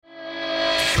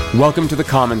Welcome to the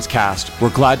Commons Cast. We're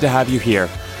glad to have you here.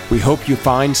 We hope you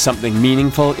find something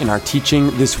meaningful in our teaching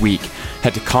this week.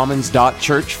 Head to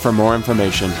commons.church for more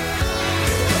information.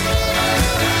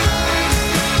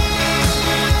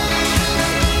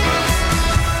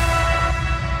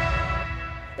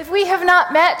 If we have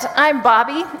not met, I'm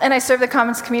Bobby, and I serve the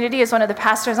Commons community as one of the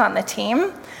pastors on the team.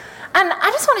 And I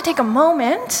just want to take a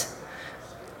moment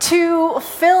to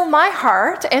fill my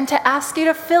heart and to ask you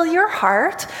to fill your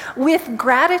heart with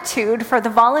gratitude for the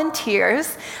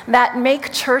volunteers that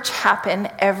make church happen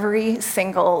every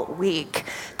single week.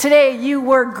 Today you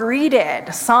were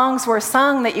greeted, songs were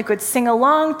sung that you could sing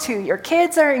along to, your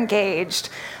kids are engaged,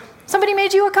 somebody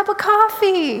made you a cup of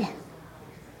coffee.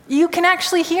 You can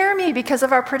actually hear me because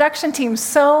of our production team.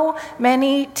 So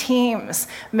many teams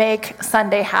make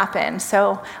Sunday happen.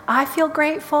 So I feel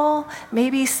grateful.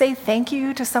 Maybe say thank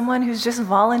you to someone who's just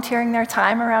volunteering their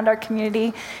time around our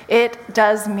community. It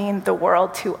does mean the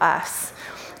world to us.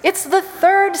 It's the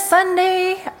third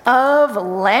Sunday of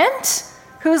Lent.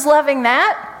 Who's loving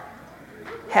that?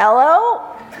 Hello?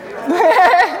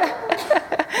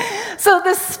 So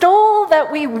the stole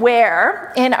that we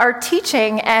wear in our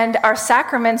teaching and our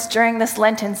sacraments during this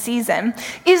Lenten season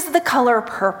is the color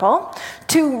purple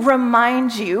to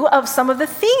remind you of some of the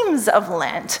themes of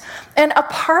Lent. And a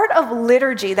part of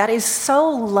liturgy that is so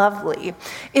lovely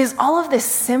is all of this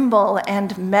symbol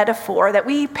and metaphor that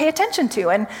we pay attention to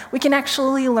and we can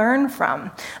actually learn from.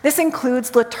 This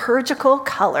includes liturgical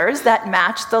colors that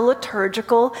match the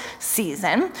liturgical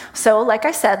season. So like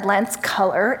I said, Lent's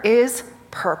color is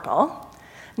purple.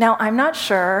 Now, I'm not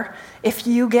sure if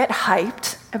you get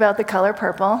hyped about the color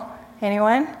purple.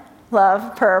 Anyone?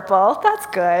 Love purple. That's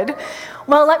good.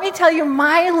 Well, let me tell you,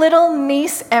 my little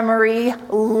niece Emery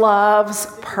loves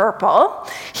purple.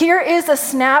 Here is a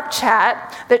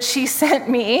Snapchat that she sent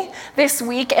me this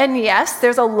week, and yes,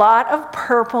 there's a lot of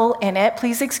purple in it.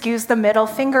 Please excuse the middle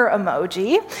finger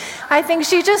emoji. I think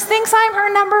she just thinks I'm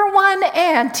her number one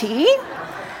auntie.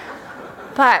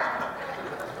 But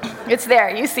it's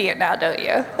there. You see it now, don't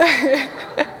you?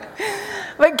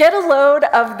 But get a load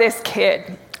of this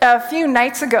kid. A few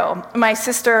nights ago, my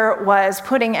sister was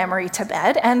putting Emery to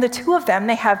bed, and the two of them,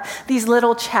 they have these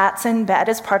little chats in bed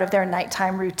as part of their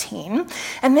nighttime routine.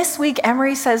 And this week,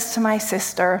 Emery says to my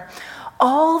sister,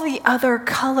 all the other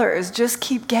colors just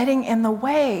keep getting in the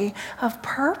way of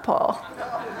purple.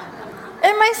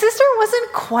 And my sister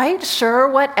wasn't quite sure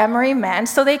what Emery meant,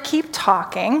 so they keep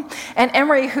talking. And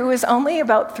Emery, who is only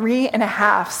about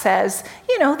 3.5, says,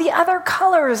 you know, the other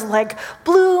colors like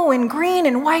blue and green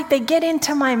and white, they get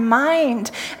into my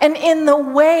mind and in the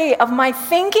way of my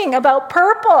thinking about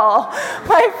purple,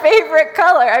 my favorite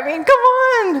color. I mean, come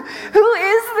on, who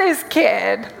is this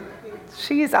kid?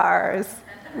 She's ours.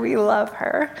 We love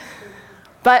her.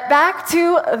 But back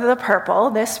to the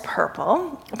purple, this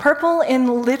purple. Purple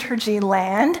in liturgy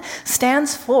land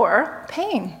stands for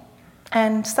pain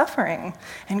and suffering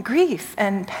and grief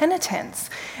and penitence.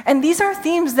 And these are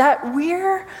themes that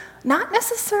we're not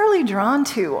necessarily drawn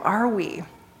to, are we?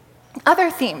 Other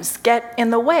themes get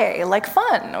in the way, like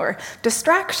fun or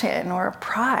distraction or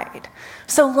pride.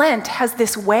 So Lent has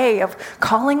this way of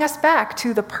calling us back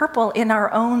to the purple in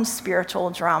our own spiritual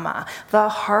drama, the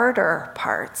harder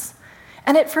parts.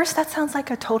 And at first, that sounds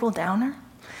like a total downer.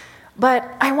 But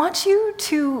I want you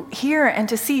to hear and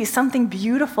to see something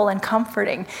beautiful and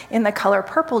comforting in the color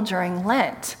purple during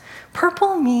Lent.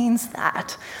 Purple means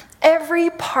that every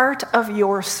part of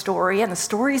your story and the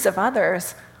stories of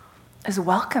others is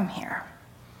welcome here.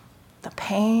 The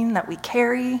pain that we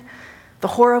carry, the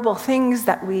horrible things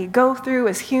that we go through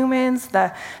as humans,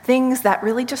 the things that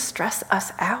really just stress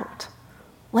us out.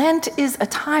 Lent is a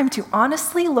time to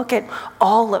honestly look at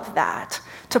all of that,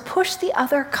 to push the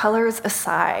other colors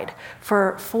aside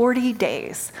for 40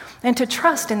 days, and to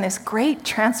trust in this great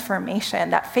transformation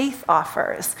that faith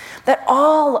offers, that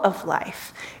all of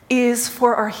life is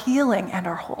for our healing and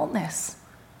our wholeness.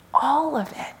 All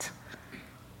of it.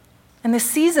 In the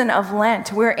season of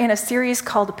Lent, we're in a series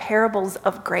called Parables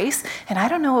of Grace, and I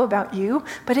don't know about you,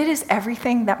 but it is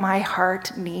everything that my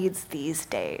heart needs these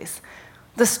days.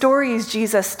 The stories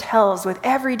Jesus tells with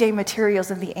everyday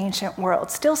materials of the ancient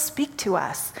world still speak to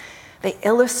us. They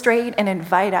illustrate and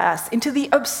invite us into the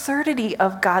absurdity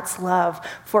of God's love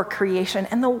for creation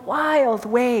and the wild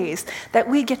ways that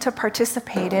we get to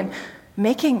participate in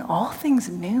making all things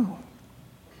new.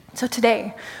 So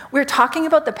today, we're talking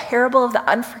about the parable of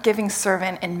the unforgiving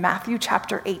servant in Matthew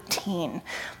chapter 18.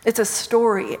 It's a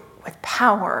story with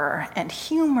power and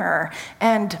humor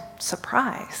and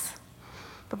surprise.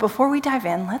 But before we dive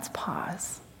in, let's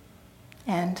pause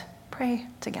and pray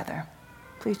together.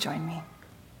 Please join me.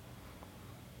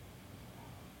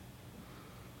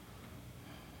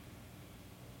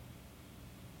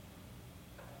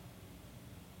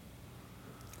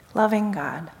 Loving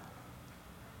God,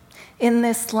 in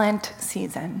this Lent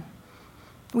season,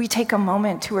 we take a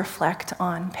moment to reflect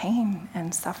on pain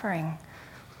and suffering.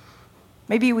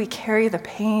 Maybe we carry the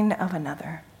pain of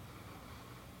another.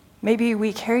 Maybe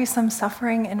we carry some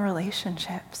suffering in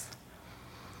relationships.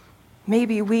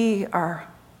 Maybe we are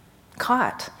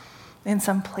caught in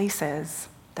some places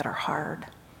that are hard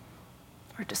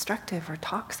or destructive or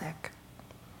toxic.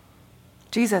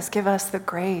 Jesus, give us the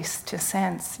grace to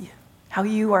sense how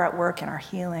you are at work in our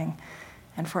healing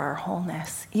and for our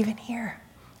wholeness, even here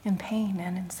in pain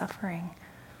and in suffering.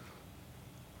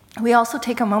 We also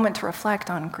take a moment to reflect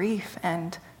on grief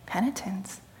and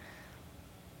penitence.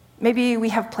 Maybe we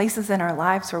have places in our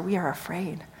lives where we are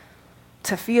afraid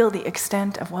to feel the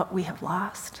extent of what we have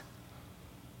lost.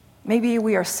 Maybe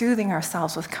we are soothing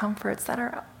ourselves with comforts that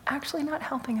are actually not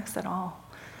helping us at all.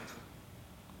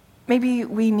 Maybe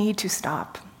we need to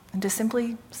stop and to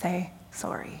simply say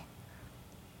sorry.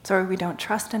 Sorry we don't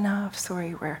trust enough.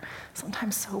 Sorry we're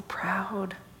sometimes so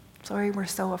proud. Sorry we're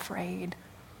so afraid.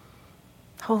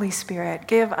 Holy Spirit,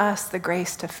 give us the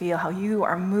grace to feel how you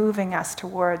are moving us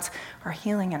towards our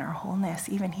healing and our wholeness,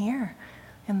 even here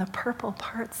in the purple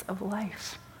parts of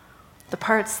life, the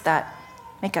parts that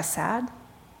make us sad,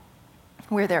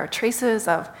 where there are traces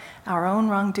of our own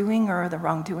wrongdoing or the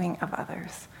wrongdoing of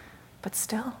others. But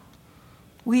still,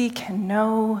 we can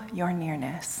know your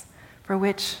nearness, for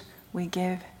which we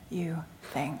give you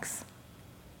thanks.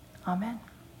 Amen.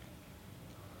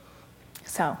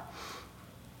 So,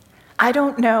 I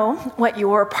don't know what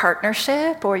your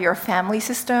partnership or your family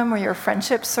system or your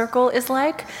friendship circle is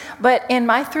like, but in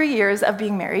my 3 years of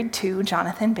being married to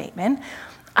Jonathan Bateman,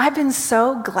 I've been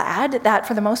so glad that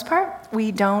for the most part,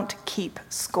 we don't keep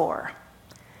score.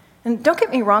 And don't get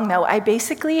me wrong though, I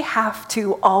basically have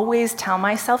to always tell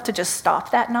myself to just stop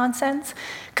that nonsense,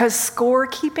 because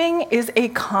scorekeeping is a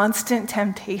constant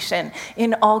temptation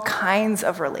in all kinds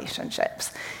of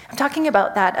relationships. I'm talking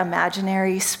about that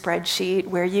imaginary spreadsheet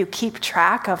where you keep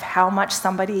track of how much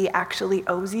somebody actually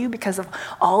owes you because of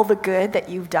all the good that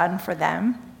you've done for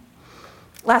them.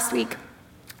 Last week,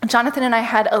 Jonathan and I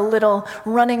had a little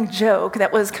running joke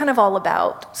that was kind of all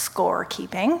about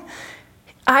scorekeeping.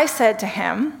 I said to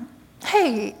him,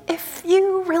 hey, if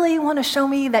you really want to show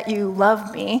me that you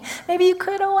love me, maybe you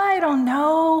could, I don't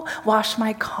know, wash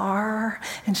my car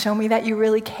and show me that you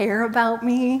really care about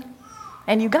me.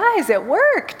 And you guys, it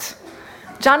worked.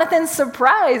 Jonathan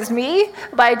surprised me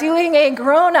by doing a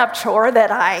grown-up chore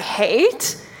that I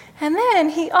hate, and then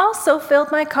he also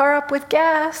filled my car up with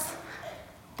gas.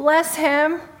 Bless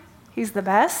him. He's the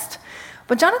best.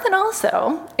 But Jonathan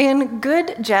also, in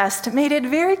good jest, made it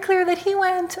very clear that he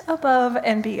went above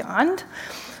and beyond.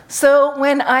 So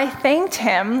when I thanked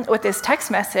him with this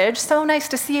text message, so nice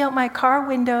to see out my car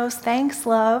windows, thanks,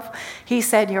 love, he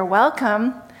said, you're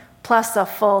welcome, plus a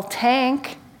full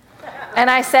tank. And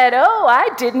I said, I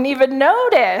didn't even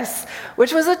notice,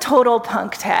 which was a total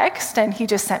punk text. And he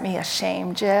just sent me a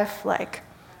shame gif, like,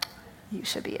 you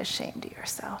should be ashamed of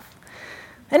yourself.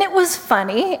 And it was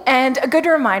funny and a good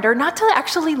reminder not to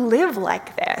actually live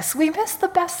like this. We miss the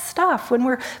best stuff when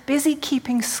we're busy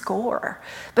keeping score.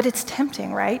 But it's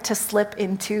tempting, right, to slip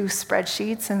into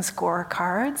spreadsheets and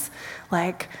scorecards,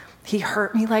 like, he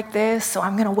hurt me like this, so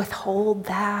I'm going to withhold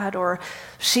that, or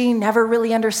she never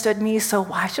really understood me, so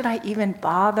why should I even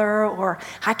bother, or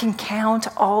I can count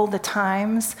all the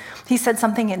times he said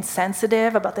something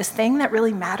insensitive about this thing that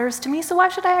really matters to me, so why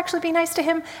should I actually be nice to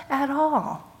him at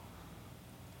all?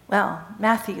 Well,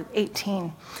 Matthew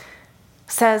 18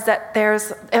 says that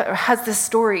it has this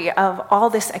story of all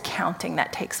this accounting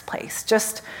that takes place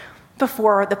just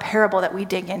before the parable that we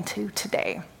dig into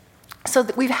today. So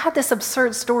we've had this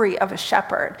absurd story of a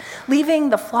shepherd leaving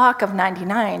the flock of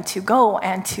 99 to go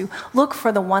and to look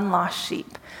for the one lost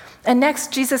sheep. And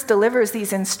next, Jesus delivers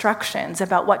these instructions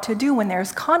about what to do when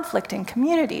there's conflict in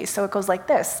communities. So it goes like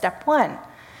this. Step 1,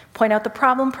 point out the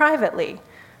problem privately.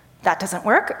 That doesn't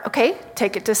work? Okay,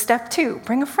 take it to step 2.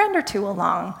 Bring a friend or two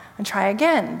along and try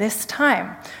again. This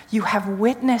time, you have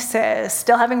witnesses.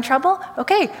 Still having trouble?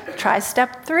 Okay, try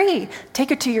step 3. Take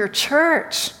it to your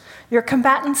church. Your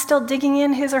combatant still digging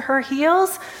in his or her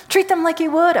heels? Treat them like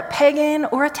you would a pagan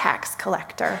or a tax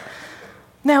collector.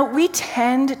 Now, we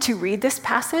tend to read this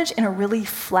passage in a really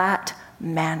flat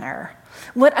manner.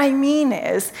 What I mean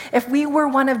is, if we were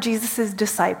one of Jesus'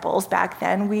 disciples back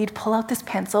then, we'd pull out this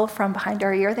pencil from behind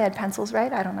our ear. They had pencils,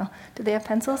 right? I don't know. Did they have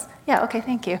pencils? Yeah, okay,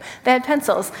 thank you. They had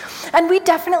pencils. And we'd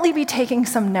definitely be taking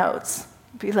some notes.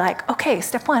 Be like, okay,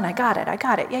 step 1, I got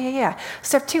it. Yeah.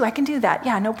 Step 2, I can do that.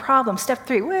 Yeah, no problem. Step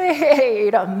 3,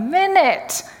 wait a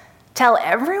minute. Tell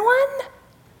everyone?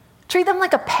 Treat them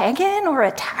like a pagan or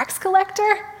a tax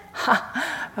collector?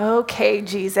 Okay,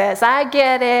 Jesus, I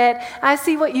get it. I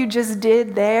see what you just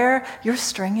did there. You're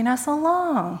stringing us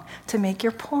along to make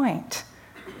your point.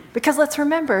 Because let's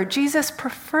remember, Jesus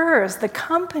prefers the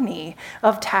company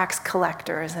of tax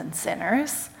collectors and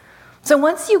sinners. So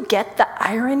once you get the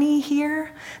irony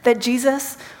here, that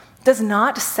Jesus does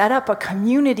not set up a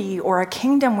community or a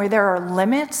kingdom where there are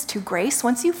limits to grace,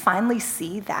 once you finally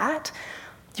see that,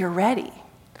 you're ready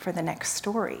for the next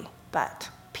story. But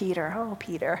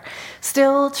Peter,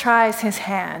 still tries his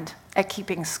hand at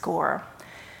keeping score.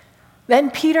 Then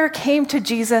Peter came to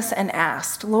Jesus and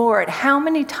asked, Lord, how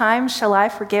many times shall I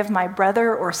forgive my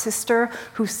brother or sister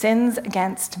who sins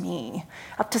against me?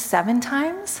 Up to 7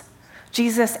 times?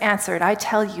 Jesus answered, I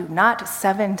tell you, not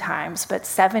 7 times, but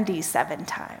 77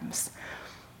 times.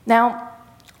 Now,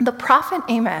 the prophet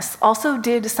Amos also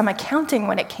did some accounting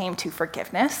when it came to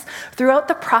forgiveness. Throughout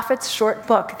the prophet's short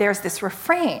book, there's this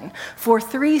refrain, for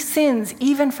 3 sins,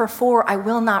 even for 4, I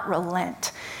will not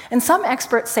relent. And some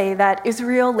experts say that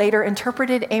Israel later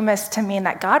interpreted Amos to mean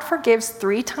that God forgives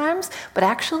 3 times, but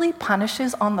actually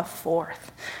punishes on the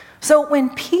 4th. So when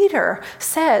Peter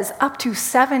says up to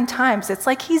 7 times, it's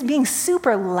like he's being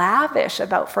super lavish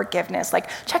about forgiveness. Like,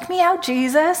 check me out,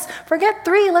 Jesus. Forget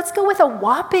 3. Let's go with a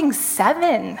whopping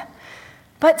 7.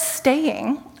 But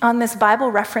staying on this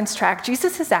Bible reference track,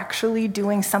 Jesus is actually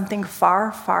doing something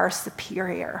far, far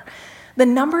superior. The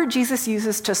number Jesus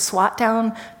uses to swat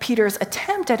down Peter's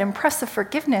attempt at impressive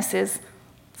forgiveness is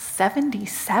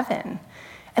 77.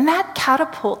 And that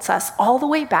catapults us all the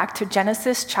way back to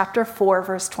Genesis chapter 4,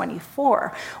 verse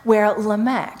 24, where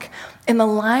Lamech, in the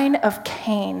line of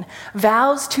Cain,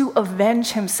 vows to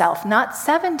avenge himself, not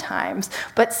 7 times,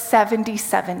 but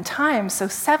 77 times. So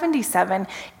 77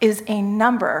 is a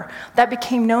number that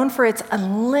became known for its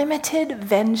unlimited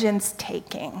vengeance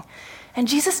taking. And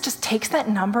Jesus just takes that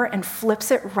number and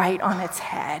flips it right on its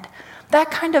head.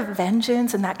 That kind of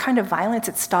vengeance and that kind of violence,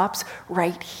 it stops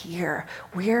right here.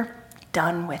 We're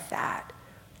done with that.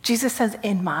 Jesus says,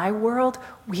 in my world,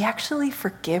 we actually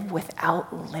forgive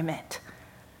without limit.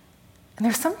 And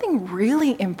there's something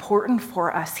really important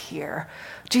for us here.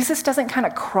 Jesus doesn't kind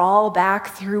of crawl back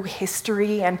through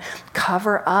history and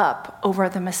cover up over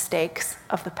the mistakes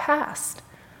of the past.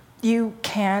 You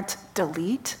can't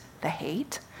delete the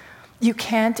hate. You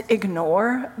can't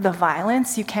ignore the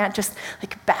violence. You can't just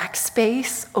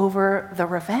backspace over the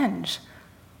revenge.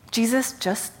 Jesus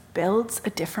just builds a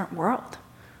different world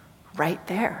right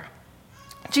there.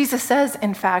 Jesus says,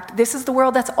 in fact, this is the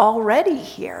world that's already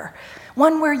here,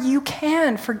 one where you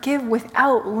can forgive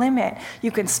without limit. You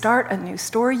can start a new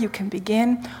story. You can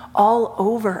begin all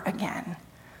over again.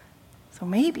 So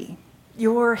maybe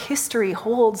your history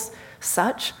holds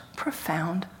such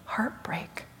profound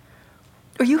heartbreak.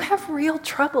 Or you have real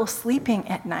trouble sleeping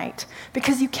at night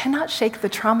because you cannot shake the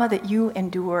trauma that you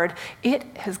endured. It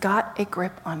has got a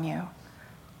grip on you.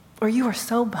 Or you are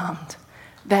so bummed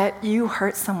that you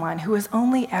hurt someone who has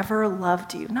only ever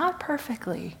loved you, not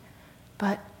perfectly,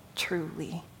 but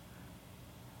truly.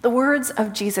 The words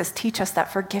of Jesus teach us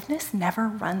that forgiveness never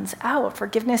runs out.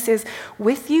 Forgiveness is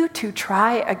with you to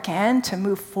try again, to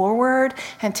move forward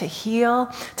and to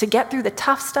heal, to get through the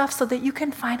tough stuff so that you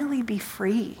can finally be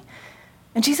free.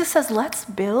 And Jesus says, let's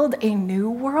build a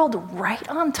new world right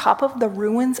on top of the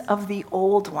ruins of the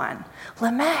old one.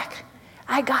 Lamech,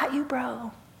 I got you,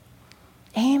 bro.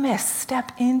 Amos,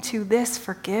 step into this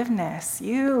forgiveness.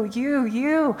 You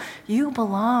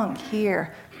belong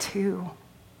here too.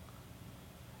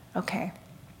 Okay,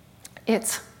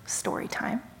 it's story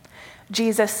time.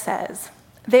 Jesus says,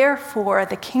 therefore,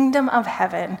 the kingdom of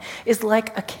heaven is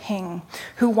like a king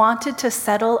who wanted to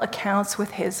settle accounts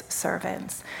with his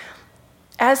servants.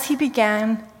 As he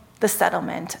began the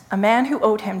settlement, a man who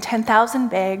owed him 10,000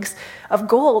 bags of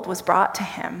gold was brought to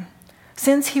him.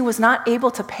 Since he was not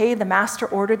able to pay, the master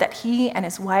ordered that he and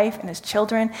his wife and his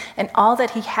children and all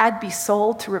that he had be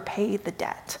sold to repay the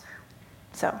debt.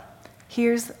 So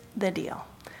here's the deal.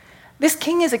 This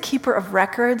king is a keeper of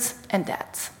records and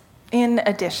debts. In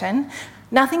addition,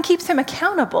 nothing keeps him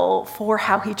accountable for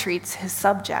how he treats his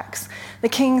subjects. The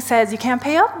king says, you can't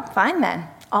pay up? Fine then,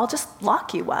 I'll just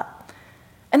lock you up.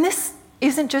 And this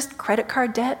isn't just credit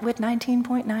card debt with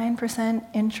 19.9%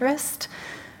 interest.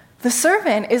 The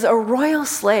servant is a royal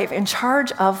slave in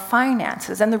charge of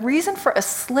finances. And the reason for a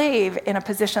slave in a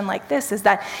position like this is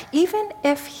that even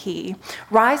if he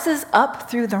rises up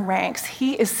through the ranks,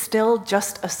 he is still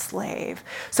just a slave.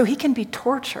 So he can be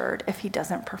tortured if he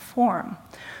doesn't perform.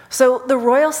 So the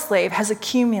royal slave has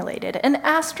accumulated an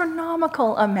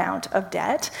astronomical amount of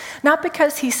debt, not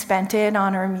because he spent it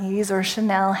on Hermes or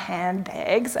Chanel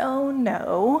handbags, oh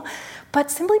no, but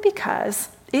simply because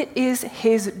It is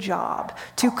his job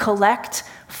to collect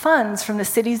funds from the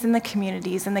cities and the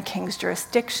communities in the king's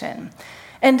jurisdiction.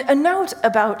 And a note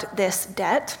about this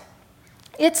debt: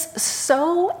 it's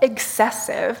so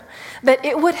excessive that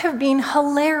it would have been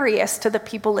hilarious to the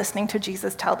people listening to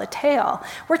Jesus tell the tale.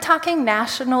 We're talking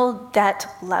national debt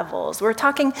levels. We're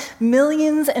talking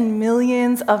millions and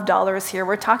millions of dollars here.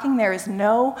 We're talking there is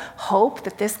no hope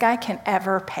that this guy can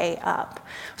ever pay up.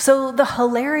 So the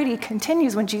hilarity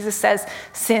continues when Jesus says,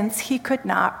 since he could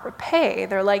not repay.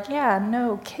 They're like, yeah,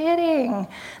 no kidding.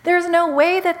 There's no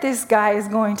way that this guy is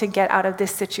going to get out of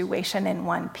this situation in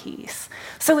one piece.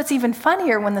 So it's even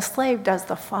funnier when the slave does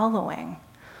the following.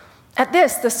 At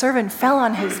this, the servant fell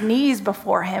on his knees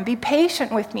before him. Be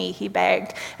patient with me, he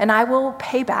begged, and I will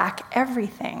pay back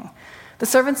everything. The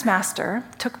servant's master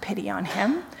took pity on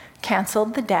him,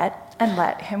 canceled the debt, and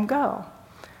let him go.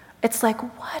 It's like,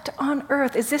 what on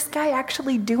earth? Is this guy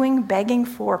actually begging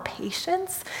for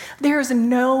patience? There's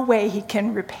no way he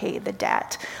can repay the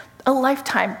debt. A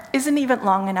lifetime isn't even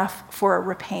long enough for a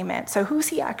repayment. So who's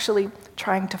he actually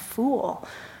trying to fool?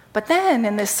 But then,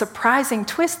 in this surprising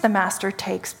twist, the master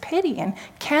takes pity and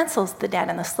cancels the debt,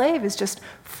 and the slave is just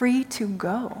free to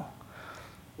go.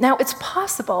 Now, it's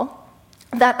possible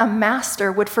that a master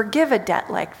would forgive a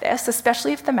debt like this,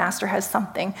 especially if the master has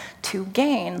something to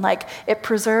gain, like it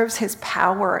preserves his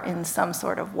power in some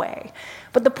sort of way.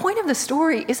 But the point of the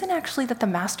story isn't actually that the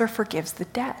master forgives the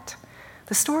debt.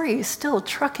 The story is still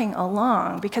trucking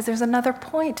along because there's another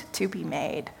point to be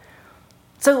made.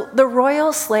 So the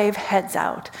royal slave heads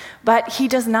out, but he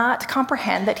does not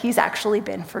comprehend that he's actually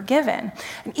been forgiven.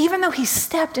 And even though he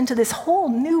stepped into this whole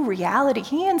new reality,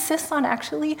 he insists on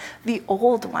actually the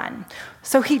old one.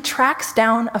 So he tracks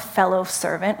down a fellow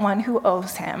servant, one who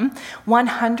owes him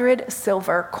 100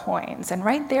 silver coins. And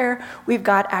right there, we've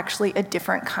got actually a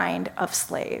different kind of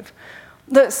slave.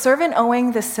 The servant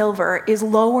owing the silver is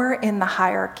lower in the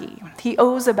hierarchy. He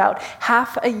owes about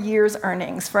half a year's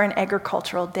earnings for an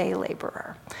agricultural day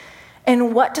laborer.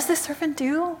 And what does the servant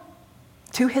do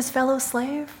to his fellow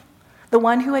slave? The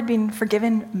one who had been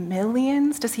forgiven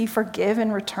millions, does he forgive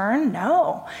in return?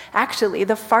 No. Actually,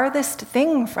 the farthest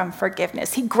thing from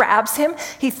forgiveness. He grabs him,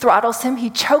 he throttles him, he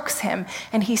chokes him,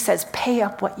 and he says, pay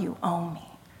up what you owe me.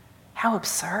 How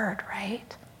absurd,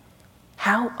 right?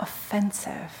 How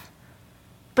offensive.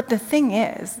 But the thing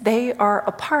is, they are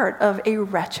a part of a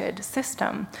wretched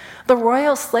system. The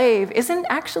royal slave isn't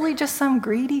actually just some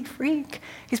greedy freak.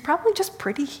 He's probably just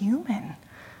pretty human.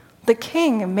 The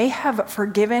king may have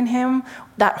forgiven him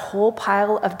that whole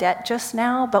pile of debt just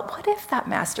now, but what if that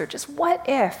master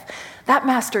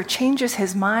changes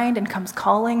his mind and comes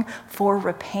calling for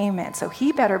repayment? So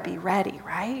he better be ready,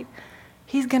 right?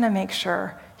 He's going to make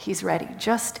sure he's ready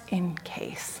just in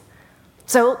case.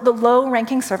 So the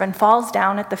low-ranking servant falls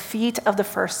down at the feet of the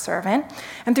first servant,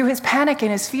 and through his panic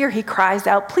and his fear, he cries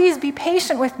out, please be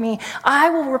patient with me. I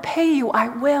will repay you, I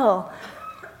will.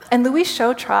 And Louis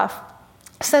Chotroff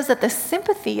says that the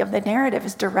sympathy of the narrative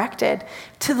is directed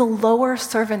to the lower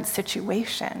servant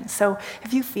situation. So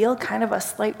if you feel kind of a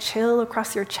slight chill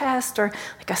across your chest or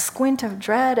like a squint of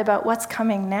dread about what's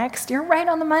coming next, you're right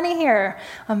on the money here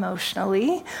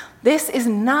emotionally. This is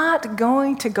not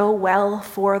going to go well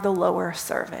for the lower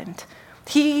servant.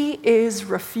 He is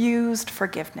refused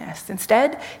forgiveness.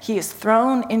 Instead, he is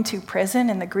thrown into prison,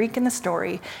 and the Greek in the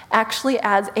story actually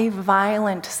adds a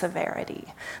violent severity.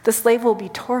 The slave will be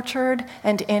tortured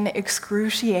and in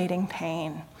excruciating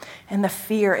pain. And the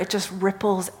fear, it just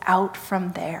ripples out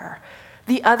from there.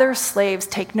 The other slaves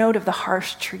take note of the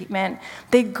harsh treatment.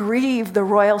 They grieve the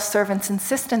royal servant's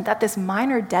insistence that this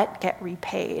minor debt get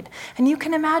repaid. And you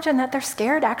can imagine that they're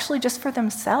scared actually just for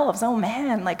themselves. Oh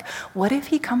man, like what if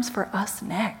he comes for us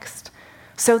next?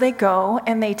 So they go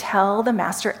and they tell the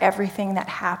master everything that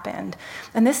happened.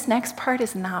 And this next part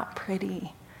is not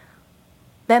pretty.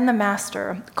 Then the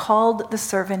master called the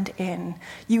servant in.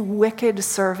 You wicked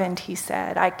servant, he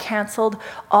said. I canceled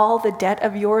all the debt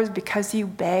of yours because you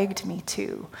begged me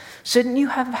to. Shouldn't you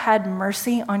have had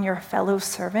mercy on your fellow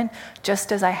servant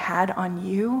just as I had on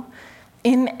you?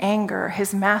 In anger,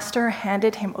 his master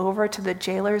handed him over to the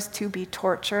jailers to be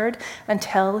tortured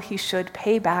until he should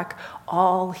pay back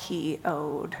all he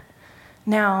owed.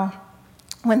 Now,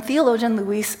 when theologian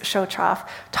Louise Chotroff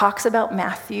talks about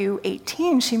Matthew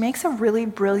 18, she makes a really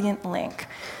brilliant link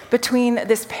between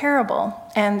this parable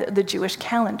and the Jewish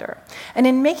calendar. And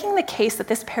in making the case that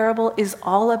this parable is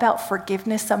all about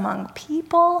forgiveness among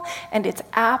people and its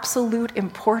absolute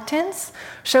importance,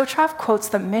 Chotroff quotes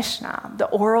the Mishnah, the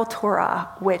oral Torah,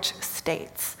 which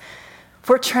states,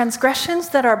 For transgressions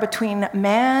that are between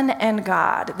man and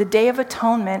God, the Day of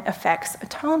Atonement affects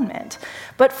atonement.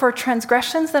 But for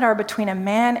transgressions that are between a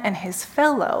man and his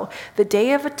fellow, the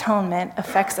Day of Atonement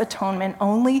affects atonement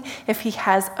only if he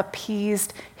has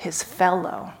appeased his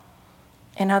fellow.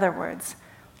 In other words,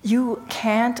 you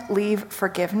can't leave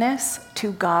forgiveness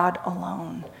to God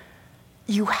alone.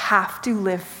 You have to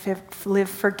live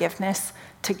forgiveness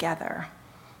together.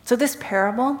 So this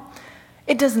parable,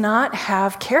 it does not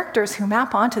have characters who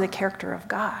map onto the character of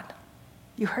God.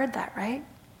 You heard that, right?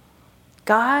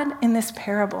 God in this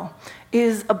parable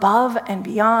is above and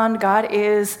beyond. God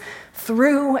is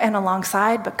through and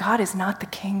alongside, but God is not the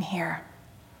king here.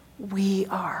 We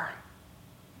are.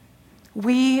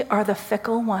 We are the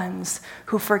fickle ones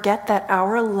who forget that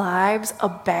our lives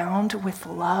abound with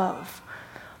love.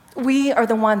 We are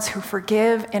the ones who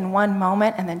forgive in one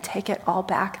moment and then take it all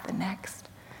back the next.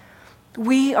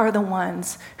 We are the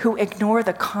ones who ignore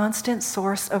the constant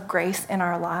source of grace in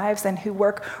our lives and who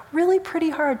work really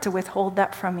pretty hard to withhold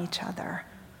that from each other.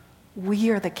 We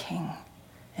are the king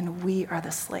and we are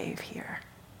the slave here.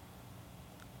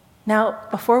 Now,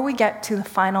 before we get to the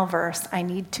final verse, I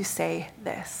need to say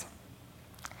this.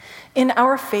 In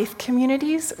our faith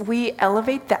communities, we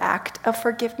elevate the act of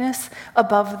forgiveness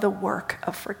above the work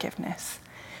of forgiveness.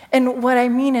 And what I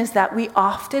mean is that we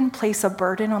often place a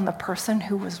burden on the person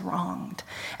who was wronged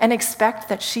and expect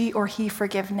that she or he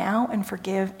forgive now and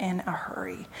forgive in a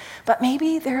hurry. But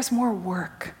maybe there's more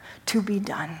work to be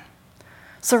done.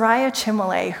 Soraya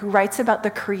Chimole, who writes about the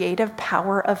creative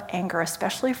power of anger,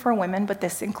 especially for women, but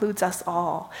this includes us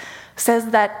all, says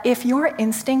that if your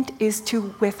instinct is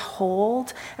to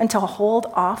withhold and to hold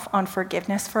off on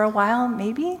forgiveness for a while,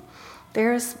 maybe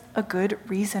there's a good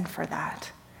reason for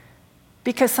that.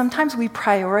 Because sometimes we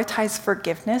prioritize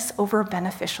forgiveness over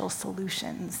beneficial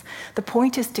solutions. The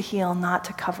point is to heal, not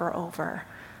to cover over.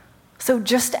 So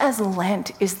just as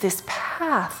Lent is this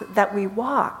path that we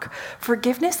walk,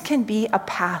 forgiveness can be a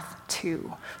path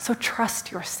too. So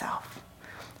trust yourself.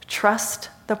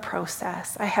 Trust the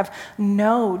process. I have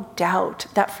no doubt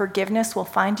that forgiveness will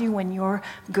find you when you're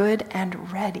good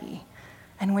and ready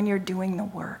and when you're doing the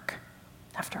work.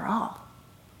 After all,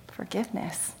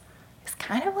 forgiveness is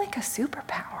kind of like a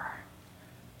superpower.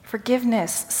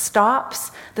 Forgiveness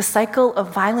stops the cycle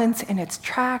of violence in its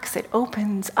tracks. It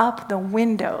opens up the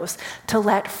windows to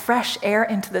let fresh air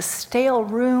into the stale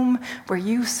room where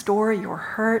you store your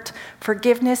hurt.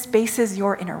 Forgiveness bases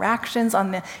your interactions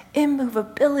on the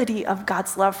immovability of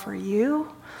God's love for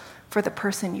you, for the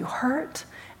person you hurt,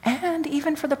 and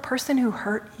even for the person who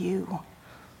hurt you.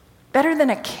 Better than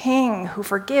a king who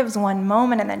forgives one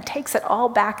moment and then takes it all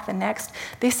back the next,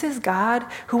 this is God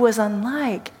who was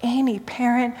unlike any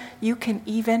parent you can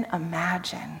even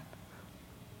imagine.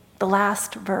 The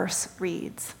last verse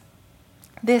reads,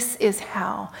 "This is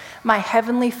how my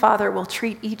heavenly Father will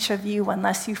treat each of you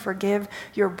unless you forgive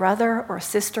your brother or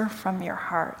sister from your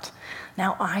heart."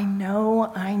 Now, I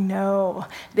know,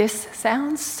 this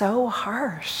sounds so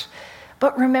harsh.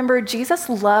 But remember, Jesus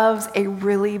loves a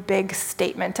really big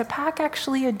statement to pack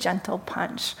actually a gentle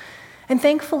punch. And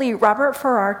thankfully, Robert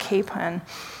Farrar Capon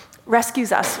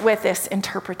rescues us with this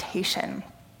interpretation.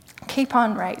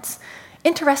 Capon writes,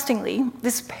 "Interestingly,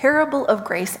 this parable of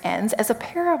grace ends as a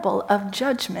parable of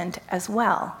judgment as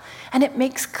well. And it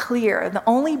makes clear the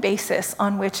only basis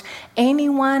on which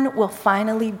anyone will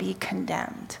finally be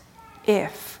condemned: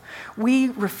 if we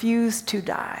refuse to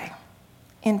die.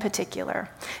 In particular,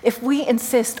 if we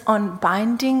insist on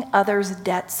binding others'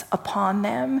 debts upon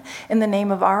them in the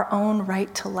name of our own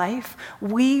right to life,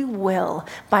 we will,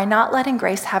 by not letting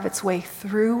grace have its way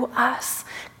through us,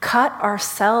 cut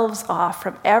ourselves off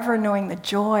from ever knowing the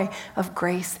joy of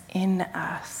grace in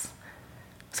us."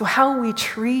 So how we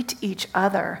treat each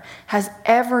other has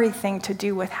everything to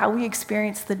do with how we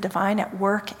experience the divine at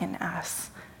work in us.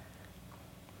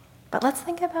 But let's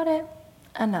think about it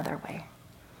another way.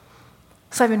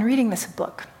 So I've been reading this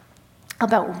book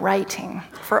about writing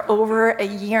for over a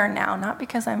year now, not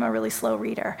because I'm a really slow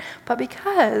reader, but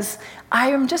because I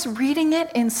am just reading it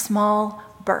in small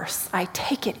bursts. I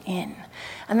take it in,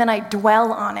 and then I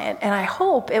dwell on it, and I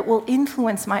hope it will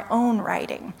influence my own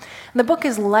writing. And the book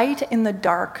is Light in the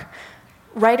Dark,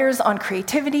 Writers on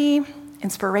Creativity,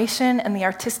 Inspiration, and the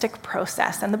Artistic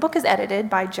Process. And the book is edited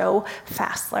by Joe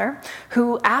Fassler,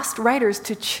 who asked writers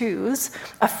to choose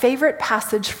a favorite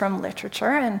passage from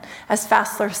literature, and as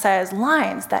Fassler says,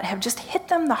 lines that have just hit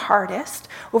them the hardest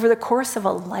over the course of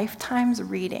a lifetime's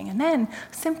reading, and then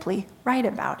simply write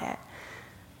about it.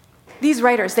 These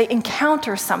writers, they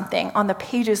encounter something on the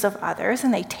pages of others,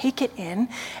 and they take it in,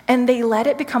 and they let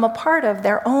it become a part of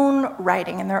their own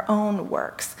writing and their own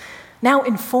works. now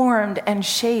informed and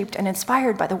shaped and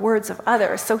inspired by the words of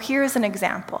others. So here's an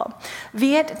example.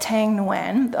 Viet Thanh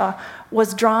Nguyen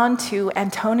was drawn to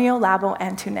Antonio Labo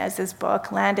Antunez's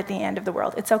book, Land at the End of the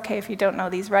World. It's okay if you don't know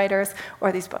these writers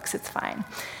or these books, it's fine.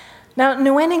 Now,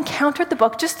 Nguyen encountered the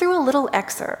book just through a little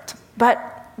excerpt,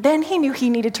 but then he knew he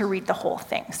needed to read the whole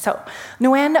thing. So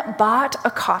Nguyen bought a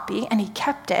copy and he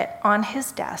kept it on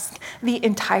his desk the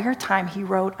entire time he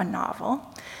wrote a novel.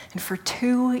 And for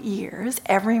 2 years,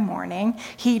 every morning,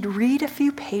 he'd read a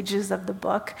few pages of the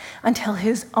book until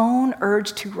his own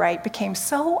urge to write became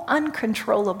so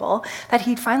uncontrollable that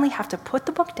he'd finally have to put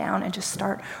the book down and just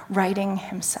start writing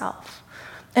himself.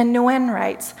 And Nguyen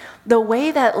writes, the way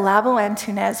that Labo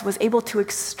Antunez was able to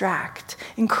extract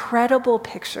incredible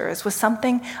pictures was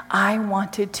something I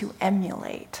wanted to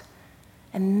emulate.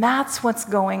 And that's what's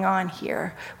going on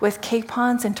here with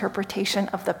Capon's interpretation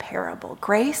of the parable.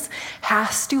 Grace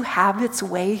has to have its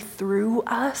way through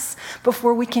us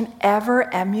before we can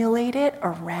ever emulate it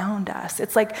around us.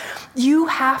 It's like we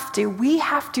have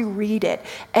to read it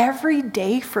every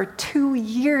day for 2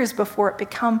 years before it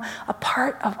become a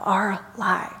part of our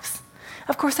lives.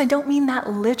 Of course, I don't mean that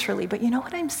literally, but you know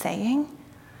what I'm saying?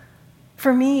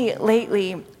 For me,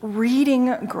 lately,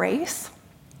 reading Grace,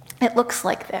 it looks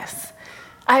like this.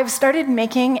 I've started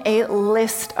making a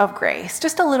list of grace,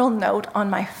 just a little note on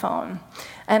my phone.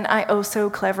 And I also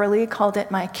cleverly called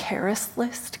it my charis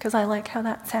list, because I like how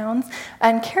that sounds.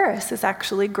 And charis is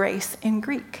actually grace in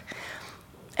Greek.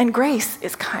 And grace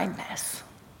is kindness.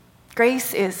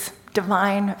 Grace is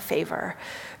divine favor.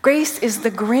 Grace is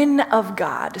the grin of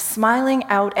God smiling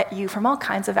out at you from all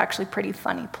kinds of actually pretty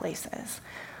funny places.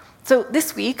 So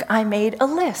this week, I made a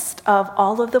list of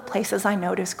all of the places I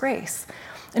notice grace.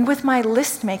 And with my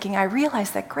list making, I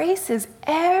realized that grace is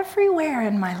everywhere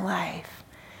in my life.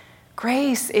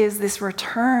 Grace is this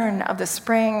return of the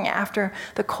spring after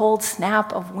the cold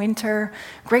snap of winter.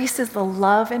 Grace is the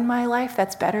love in my life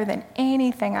that's better than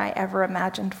anything I ever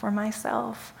imagined for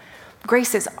myself.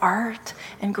 Grace is art,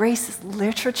 and grace is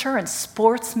literature and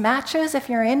sports matches, if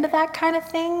you're into that kind of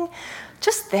thing.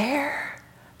 Just there,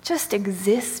 just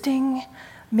existing,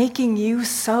 making you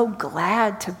so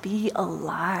glad to be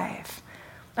alive.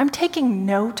 I'm taking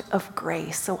note of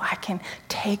grace so I can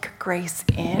take grace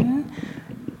in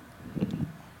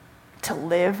to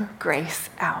live grace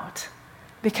out.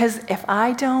 Because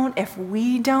if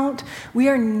we don't, we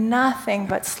are nothing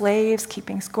but slaves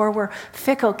keeping score. We're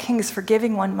fickle kings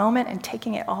forgiving one moment and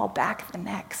taking it all back the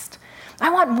next. I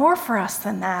want more for us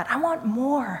than that. I want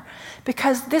more.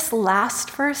 Because this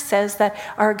last verse says that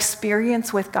our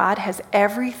experience with God has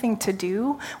everything to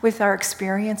do with our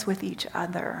experience with each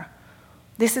other.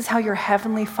 This is how your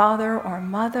heavenly father or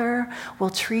mother will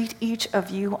treat each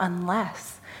of you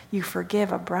unless you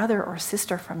forgive a brother or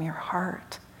sister from your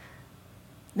heart.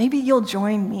 Maybe you'll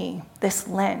join me this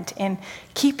Lent in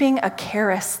keeping a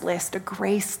charis list, a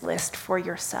grace list for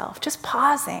yourself, just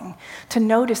pausing to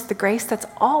notice the grace that's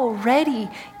already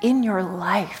in your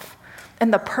life.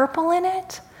 And the purple in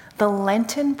it, the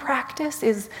Lenten practice,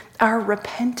 is our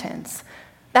repentance.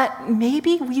 That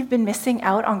maybe we've been missing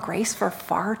out on grace for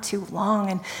far too long,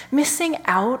 and missing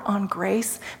out on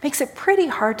grace makes it pretty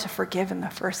hard to forgive in the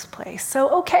first place. So,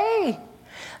 okay,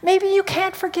 maybe you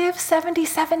can't forgive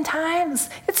 77 times.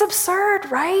 It's absurd,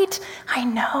 right? I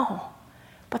know.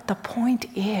 But the point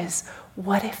is,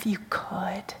 what if you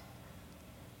could?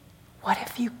 What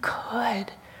if you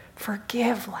could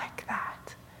forgive like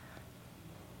that?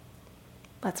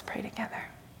 Let's pray together.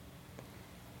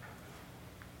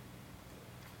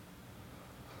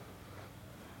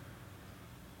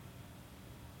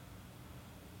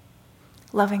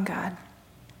 Loving God,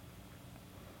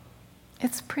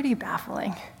 it's pretty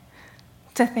baffling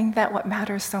to think that what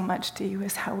matters so much to you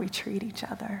is how we treat each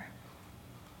other.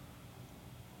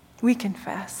 We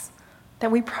confess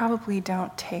that we probably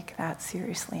don't take that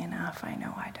seriously enough. I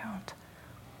know I don't.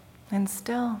 And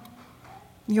still,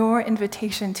 your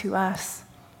invitation to us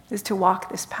is to walk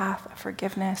this path of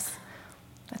forgiveness.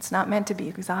 It's not meant to be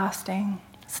exhausting.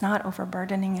 It's not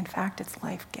overburdening. In fact, it's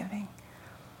life-giving.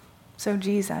 So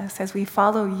Jesus, as we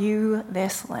follow you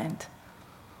this Lent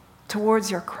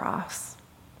towards your cross,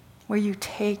 where you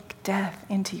take death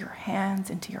into your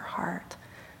hands, into your heart,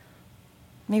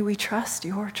 may we trust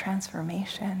your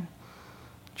transformation,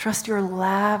 trust your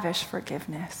lavish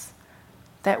forgiveness,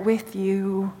 that with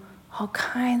you all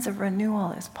kinds of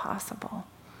renewal is possible.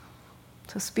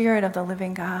 So Spirit of the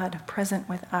living God, present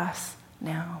with us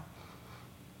now,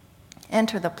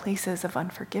 enter the places of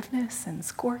unforgiveness and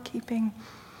scorekeeping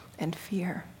and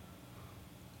fear,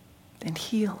 and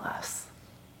heal us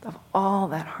of all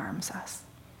that harms us.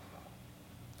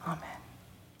 Amen.